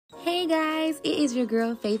Hey guys, it is your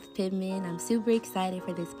girl Faith Pittman. I'm super excited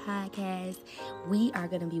for this podcast. We are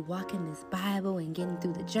going to be walking this Bible and getting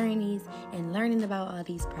through the journeys and learning about all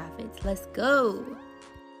these prophets. Let's go.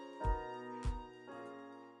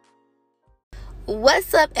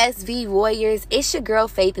 What's up, SV Warriors? It's your girl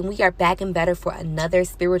Faith, and we are back and better for another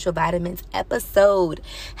Spiritual Vitamins episode.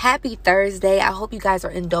 Happy Thursday. I hope you guys are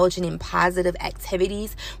indulging in positive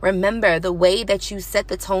activities. Remember, the way that you set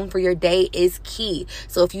the tone for your day is key.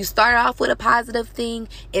 So if you start off with a positive thing,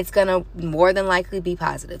 it's going to more than likely be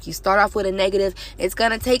positive. If you start off with a negative, it's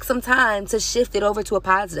going to take some time to shift it over to a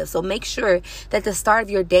positive. So make sure that the start of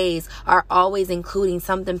your days are always including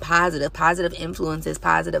something positive, positive influences,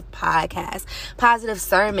 positive podcasts, positive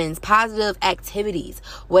sermons, positive activities.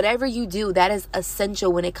 Whatever you do, that is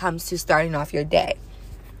essential when it comes to starting off your day.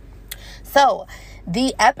 So,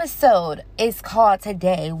 the episode is called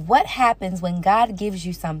today, What Happens When God Gives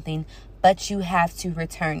You Something, But You Have to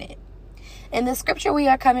Return It? And the scripture we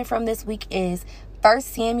are coming from this week is 1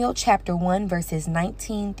 Samuel chapter 1, verses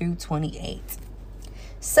 19 through 28.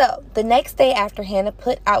 So, the next day after Hannah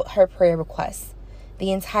put out her prayer requests,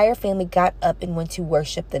 the entire family got up and went to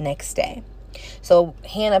worship the next day. So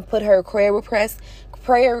Hannah put her prayer request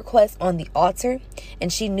on the altar,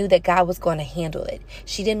 and she knew that God was going to handle it.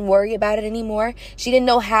 She didn't worry about it anymore. She didn't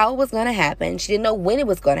know how it was going to happen. She didn't know when it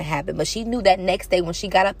was going to happen, but she knew that next day when she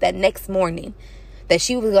got up that next morning that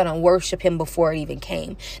she was going to worship him before it even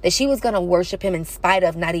came, that she was going to worship him in spite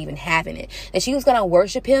of not even having it, that she was going to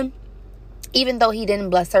worship him even though he didn't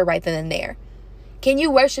bless her right then and there. Can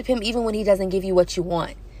you worship him even when he doesn't give you what you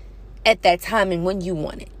want at that time and when you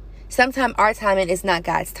want it? Sometimes our timing is not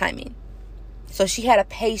God's timing. So she had a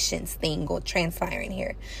patience thing transpiring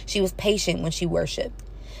here. She was patient when she worshiped.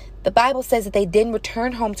 The Bible says that they then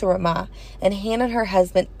returned home to Ramah, and Hannah and her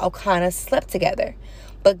husband Elkanah slept together.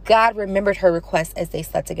 But God remembered her request as they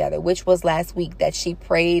slept together, which was last week that she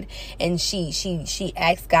prayed and she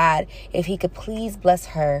asked God if he could please bless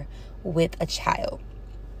her with a child.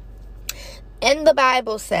 And the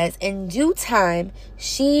Bible says, in due time,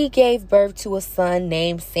 she gave birth to a son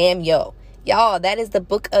named Samuel. Y'all, that is the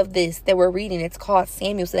book of this that we're reading. It's called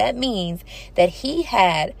Samuel. So that means that he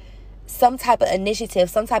had some type of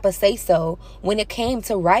initiative, some type of say-so when it came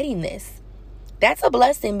to writing this. That's a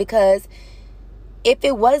blessing, because if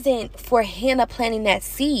it wasn't for Hannah planting that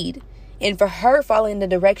seed and for her following the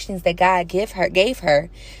directions that God gave her,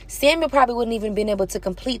 Samuel probably wouldn't even been able to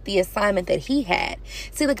complete the assignment that he had.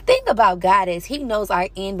 See, the thing about God is he knows our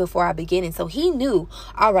end before our beginning. So he knew,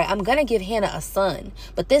 all right, I'm going to give Hannah a son,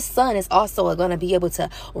 but this son is also going to be able to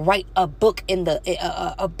write a book in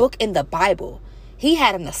the Bible. He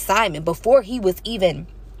had an assignment before he was even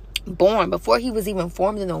born, before he was even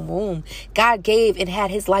formed in the womb. God gave and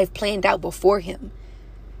had his life planned out before him.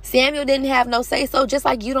 Samuel didn't have no say-so, just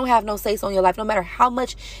like you don't have no say-so in your life. No matter how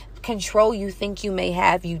much control you think you may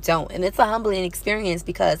have, you don't. And it's a humbling experience,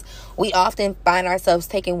 because we often find ourselves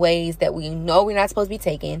taking ways that we know we're not supposed to be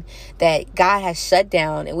taking, that God has shut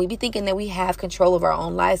down, and we be thinking that we have control of our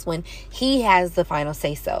own lives when he has the final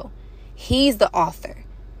say-so. He's the author.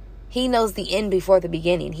 He knows the end before the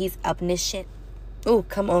beginning. He's omniscient. Ooh,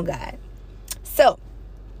 come on, God. So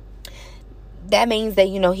that means that,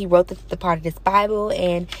 he wrote the part of this Bible.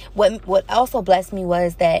 And what also blessed me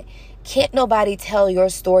was that can't nobody tell your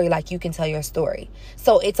story like you can tell your story.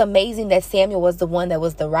 So it's amazing that Samuel was the one that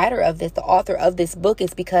was the writer of this, the author of this book,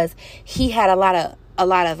 is because he had a lot of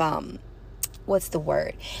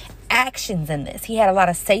actions in this. He had a lot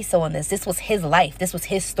of say-so in this. This was his life. This was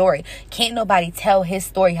his story. Can't nobody tell his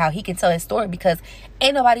story how he can tell his story, because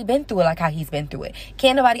ain't nobody been through it like how he's been through it.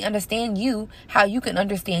 Can't nobody understand you how you can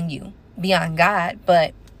understand you beyond God.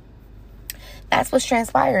 But that's what's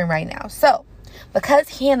transpiring right now. So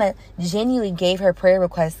because Hannah genuinely gave her prayer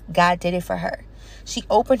request, God did it for her. She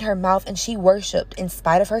opened her mouth and she worshiped in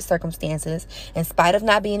spite of her circumstances, in spite of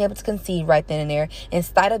not being able to conceive right then and there, in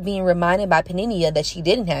spite of being reminded by Peninnah that she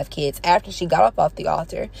didn't have kids after she got up off the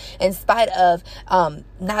altar, in spite of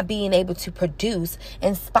not being able to produce,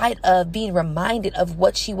 in spite of being reminded of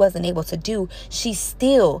what she wasn't able to do. She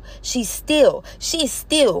still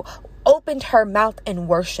opened her mouth and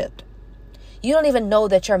worshiped. You don't even know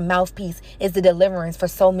that your mouthpiece is the deliverance for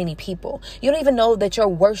so many people. You don't even know that your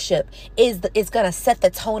worship is going to set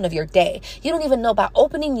the tone of your day. You don't even know, by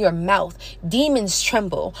opening your mouth, demons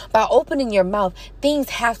tremble. By opening your mouth, things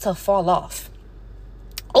have to fall off.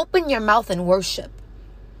 Open your mouth and worship.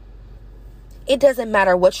 It doesn't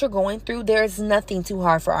matter what you're going through. There is nothing too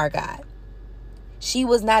hard for our God. She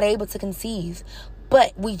was not able to conceive,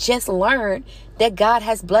 but we just learned that God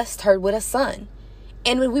has blessed her with a son.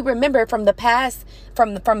 And when we remember from the past,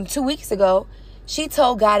 from 2 weeks ago, She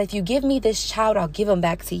told God, if you give me this child, I'll give him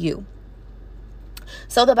back to you.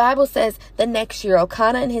 So the Bible says the next year,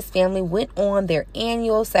 Elkanah and his family went on their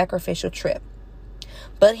annual sacrificial trip.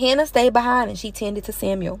 But Hannah stayed behind and she tended to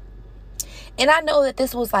Samuel. And I know that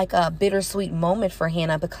this was like a bittersweet moment for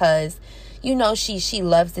Hannah because, you know, she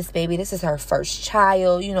loves this baby. This is her first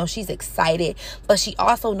child. You know, she's excited. But she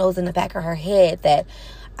also knows in the back of her head that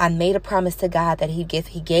I made a promise to God that he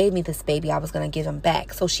gave me this baby, I was going to give him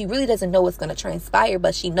back. So she really doesn't know what's going to transpire,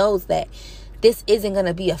 but she knows that this isn't going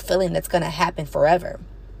to be a feeling that's going to happen forever.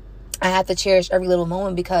 I have to cherish every little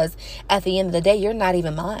moment because at the end of the day, you're not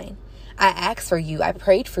even mine. I asked for you. I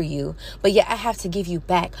prayed for you, but yet I have to give you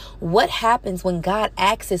back. What happens when God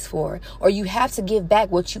asks for, or you have to give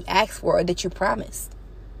back what you asked for or that you promised?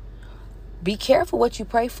 Be careful what you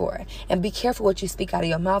pray for and be careful what you speak out of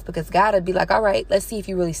your mouth, because God will be like, all right, let's see if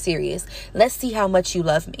you're really serious. Let's see how much you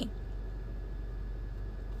love me.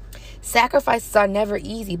 Sacrifices are never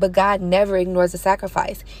easy, but God never ignores a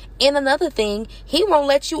sacrifice. And another thing, he won't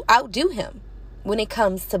let you outdo him when it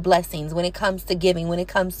comes to blessings, when it comes to giving, when it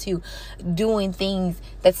comes to doing things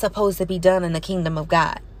that's supposed to be done in the kingdom of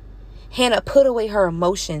God. Hannah put away her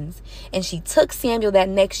emotions and she took Samuel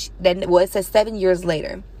it says 7 years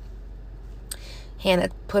later. Hannah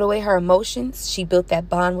put away her emotions. She built that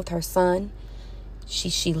bond with her son.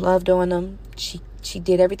 She loved on him. She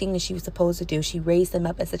did everything that she was supposed to do. She raised him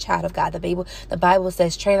up as a child of God. The Bible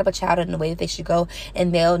says, train up a child in the way that they should go,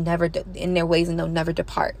 and they'll never in their ways, and they'll never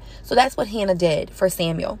depart. So that's what Hannah did for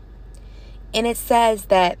Samuel. And it says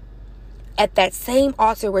that at that same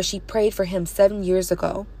altar where she prayed for him 7 years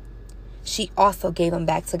ago, she also gave him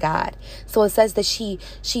back to God. So it says that she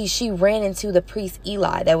ran into the priest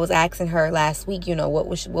Eli that was asking her last week, you know, what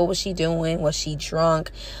was she doing? Was she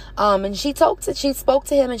drunk? And she spoke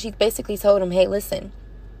to him, and she basically told him, hey, listen,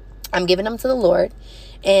 I'm giving him to the Lord,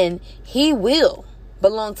 and he will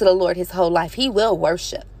belong to the Lord his whole life. He will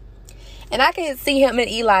worship. And I can see him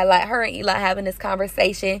and Eli, like her and Eli having this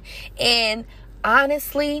conversation. And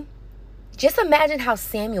honestly, just imagine how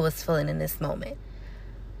Samuel was feeling in this moment.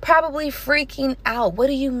 Probably freaking out. What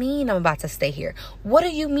do you mean I'm about to stay here? What do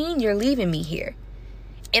you mean you're leaving me here?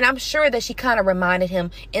 And I'm sure that she kind of reminded him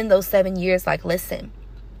in those 7 years, like, listen,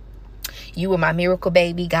 you were my miracle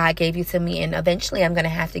baby. God gave you to me, and eventually I'm going to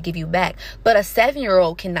have to give you back. But a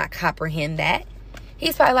 7-year-old cannot comprehend that.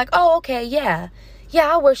 He's probably like, oh, okay, yeah,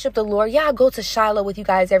 I worship the Lord. Yeah, I go to Shiloh with you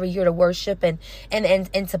guys every year to worship and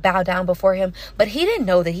to bow down before him. But he didn't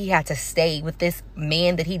know that he had to stay with this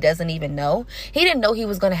man that he doesn't even know. He didn't know he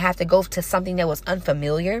was going to have to go to something that was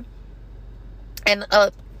unfamiliar. And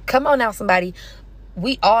come on now, somebody.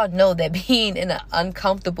 We all know that being in an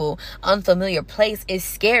uncomfortable, unfamiliar place is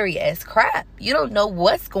scary as crap. You don't know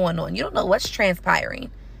what's going on. You don't know what's transpiring.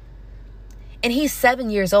 And he's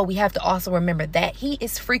 7 years old. We have to also remember that he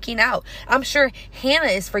is freaking out. I'm sure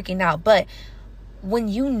Hannah is freaking out. But when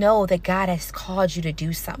you know that God has called you to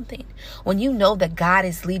do something, when you know that God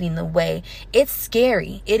is leading the way, it's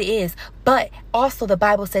scary. It is. But also the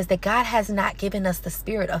Bible says that God has not given us the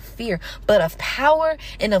spirit of fear, but of power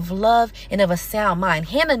and of love and of a sound mind.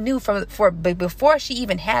 Hannah knew before she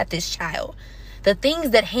even had this child, the things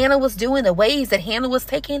that Hannah was doing, the ways that Hannah was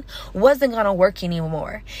taking, wasn't going to work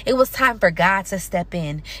anymore. It was time for God to step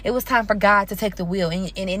in. It was time for God to take the wheel.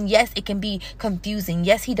 And yes, it can be confusing.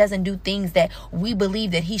 Yes, he doesn't do things that we believe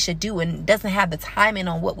that he should do and doesn't have the timing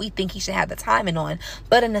on what we think he should have the timing on.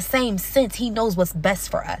 But in the same sense, he knows what's best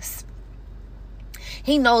for us.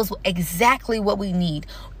 He knows exactly what we need,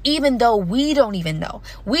 even though we don't even know.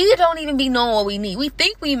 We don't even be knowing what we need. We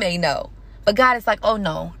think we may know. But God is like, oh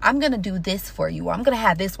no, I'm going to do this for you. Or I'm going to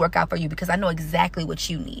have this work out for you because I know exactly what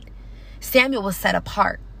you need. Samuel was set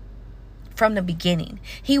apart from the beginning.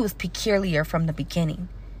 He was peculiar from the beginning.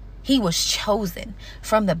 He was chosen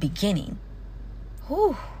from the beginning.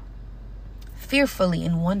 Whew. Fearfully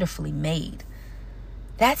and wonderfully made.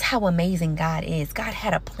 That's how amazing God is. God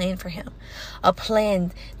had a plan for him. A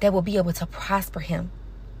plan that will be able to prosper him.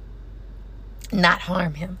 Not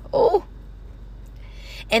harm him. Oh.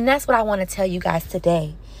 And that's what I want to tell you guys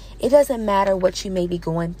today. It doesn't matter what you may be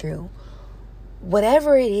going through.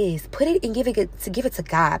 Whatever it is, put it and give it to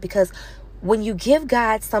God. Because when you give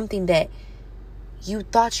God something that you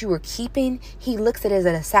thought you were keeping, he looks at it as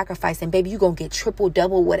a sacrifice. And baby, you're going to get triple,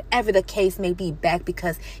 double, whatever the case may be back,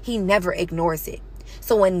 because he never ignores it.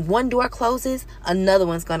 So when one door closes, another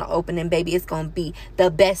one's going to open, and baby, it's going to be the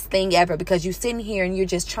best thing ever, because you're sitting here and you're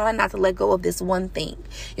just trying not to let go of this one thing.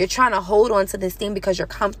 You're trying to hold on to this thing because you're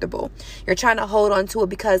comfortable. You're trying to hold on to it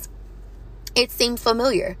because it seems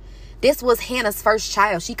familiar. This was Hannah's first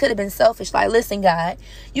child. She could have been selfish. Like, listen, God,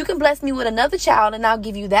 you can bless me with another child and I'll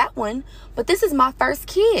give you that one. But this is my first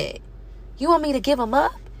kid. You want me to give him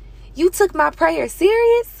up? You took my prayer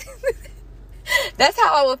serious? That's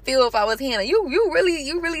how I would feel if I was Hannah. You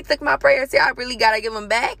really took my prayer serious. I really got to give him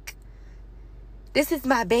back. This is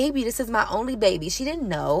my baby. This is my only baby. She didn't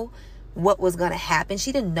know what was going to happen.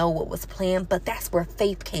 She didn't know what was planned. But that's where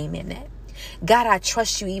faith came in at. God, I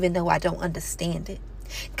trust you even though I don't understand it.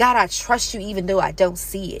 God, I trust you even though I don't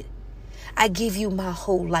see it. I give you my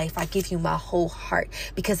whole life. I give you my whole heart.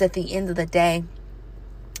 Because at the end of the day,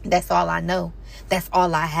 that's all I know. That's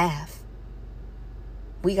all I have.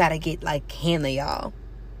 We got to get like Hannah, y'all.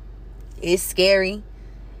 It's scary.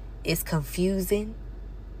 It's confusing.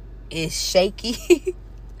 It's shaky.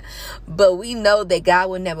 But we know that God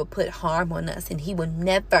will never put harm on us. And he will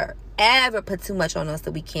never, ever put too much on us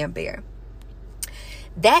that we can't bear.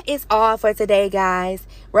 That is all for today, guys.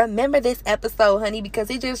 Remember this episode, honey, because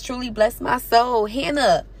it just truly blessed my soul.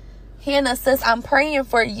 Hannah, sis, I'm praying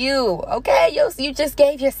for you. Okay, you just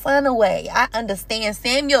gave your son away. I understand.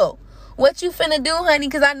 Samuel, what you finna do, honey?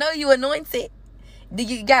 Because I know you anointed.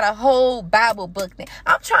 You got a whole Bible book now.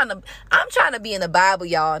 I'm trying to be in the Bible,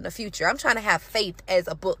 y'all, in the future. I'm trying to have faith as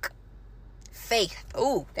a book. Faith.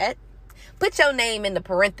 Ooh, that. Put your name in the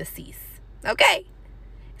parentheses. Okay?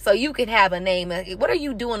 So you can have a name. What are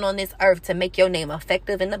you doing on this earth to make your name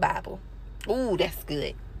effective in the Bible? Ooh, that's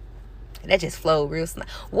good. That just flowed real slow.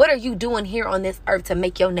 What are you doing here on this earth to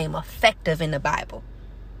make your name effective in the Bible?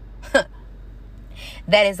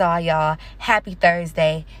 That is all, y'all. Happy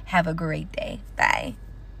Thursday. Have a great day. Bye.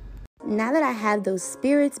 Now that I have those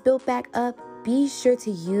spirits built back up, be sure to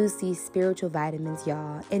use these spiritual vitamins,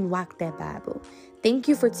 y'all, and walk that Bible. Thank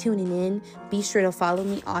you for tuning in. Be sure to follow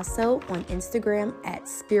me also on Instagram at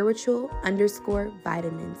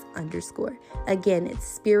spiritual_vitamins_. Again,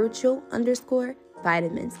 it's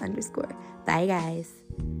spiritual_vitamins_. Bye, guys.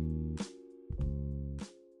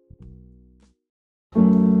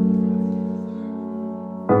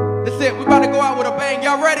 That's it. We're about to go out with a bang.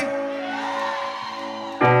 Y'all ready?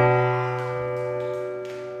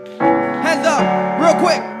 Hands up, real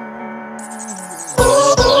quick.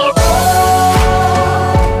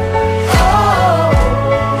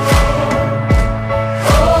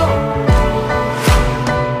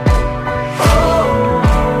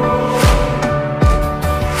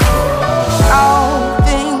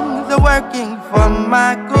 For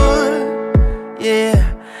my good, yeah,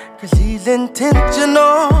 'cause he's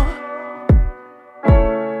intentional,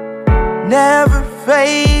 never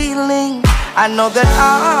failing. I know that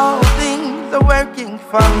all things are working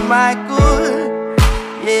for my good,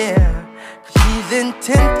 yeah, 'cause he's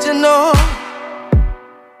intentional,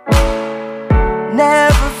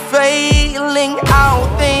 never failing. All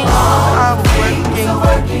things are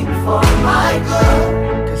working for my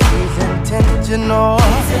good, 'cause he's intentional.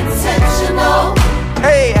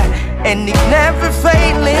 Hey, and he's never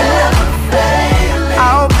failing.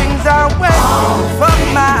 All things are working for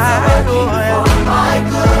my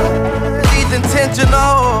good. He's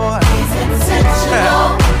intentional.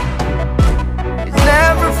 He's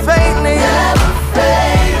never failing.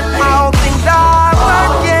 All things are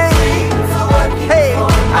working. Hey, I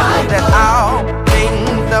know that all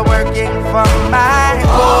things are working for my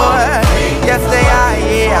good. Yes, they are.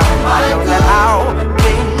 Yeah, I know that all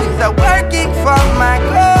things are working for my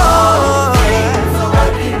good. All things are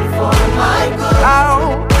working for my good. All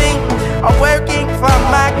things are working for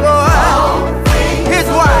my good. Here's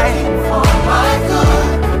why.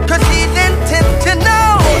 Cause he's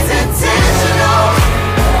intentional. He's intentional.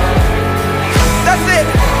 That's it.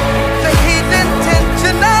 Say he's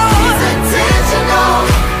intentional. He's intentional.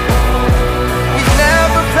 He's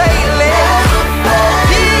never failing.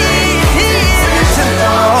 He's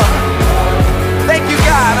intentional. Thank you,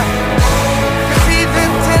 God. Cause he's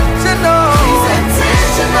intentional. He's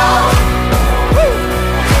intentional. Woo.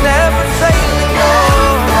 Never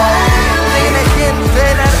failing. Sing it again.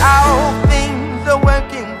 Say that all things are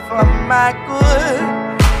working for my good.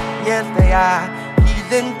 Yes, they are.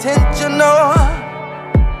 He's intentional.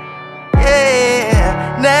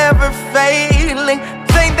 Yeah, never failing.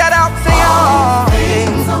 Sing that out. Sing all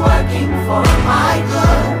things are working for my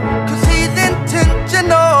good. Cause he's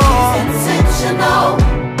intentional. He's intentional.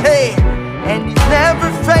 Hey, and he's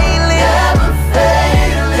never failing. Never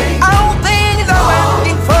failing. All things are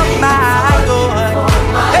working for my good.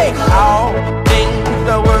 Hey, all things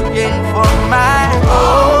are working for my good.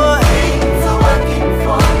 All things are working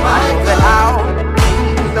for my good. All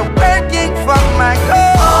things are working for my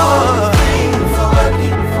good. All things are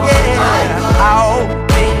working for my good. All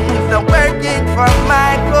things are working for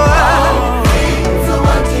my good. All things are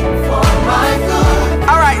working for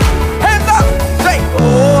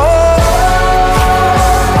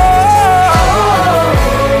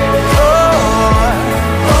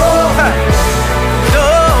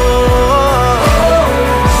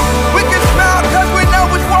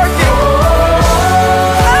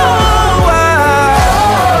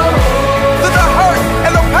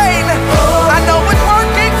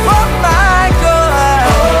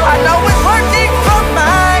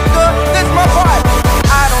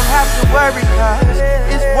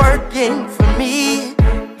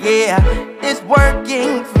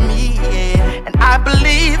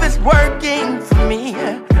working for me.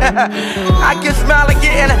 I can smile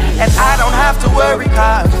again, and I don't have to worry,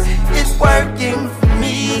 cause it's working for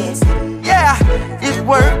me. Yeah, it's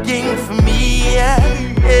working for me.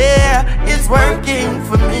 Yeah, it's working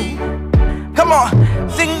for me. Come on,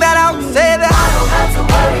 sing that out, say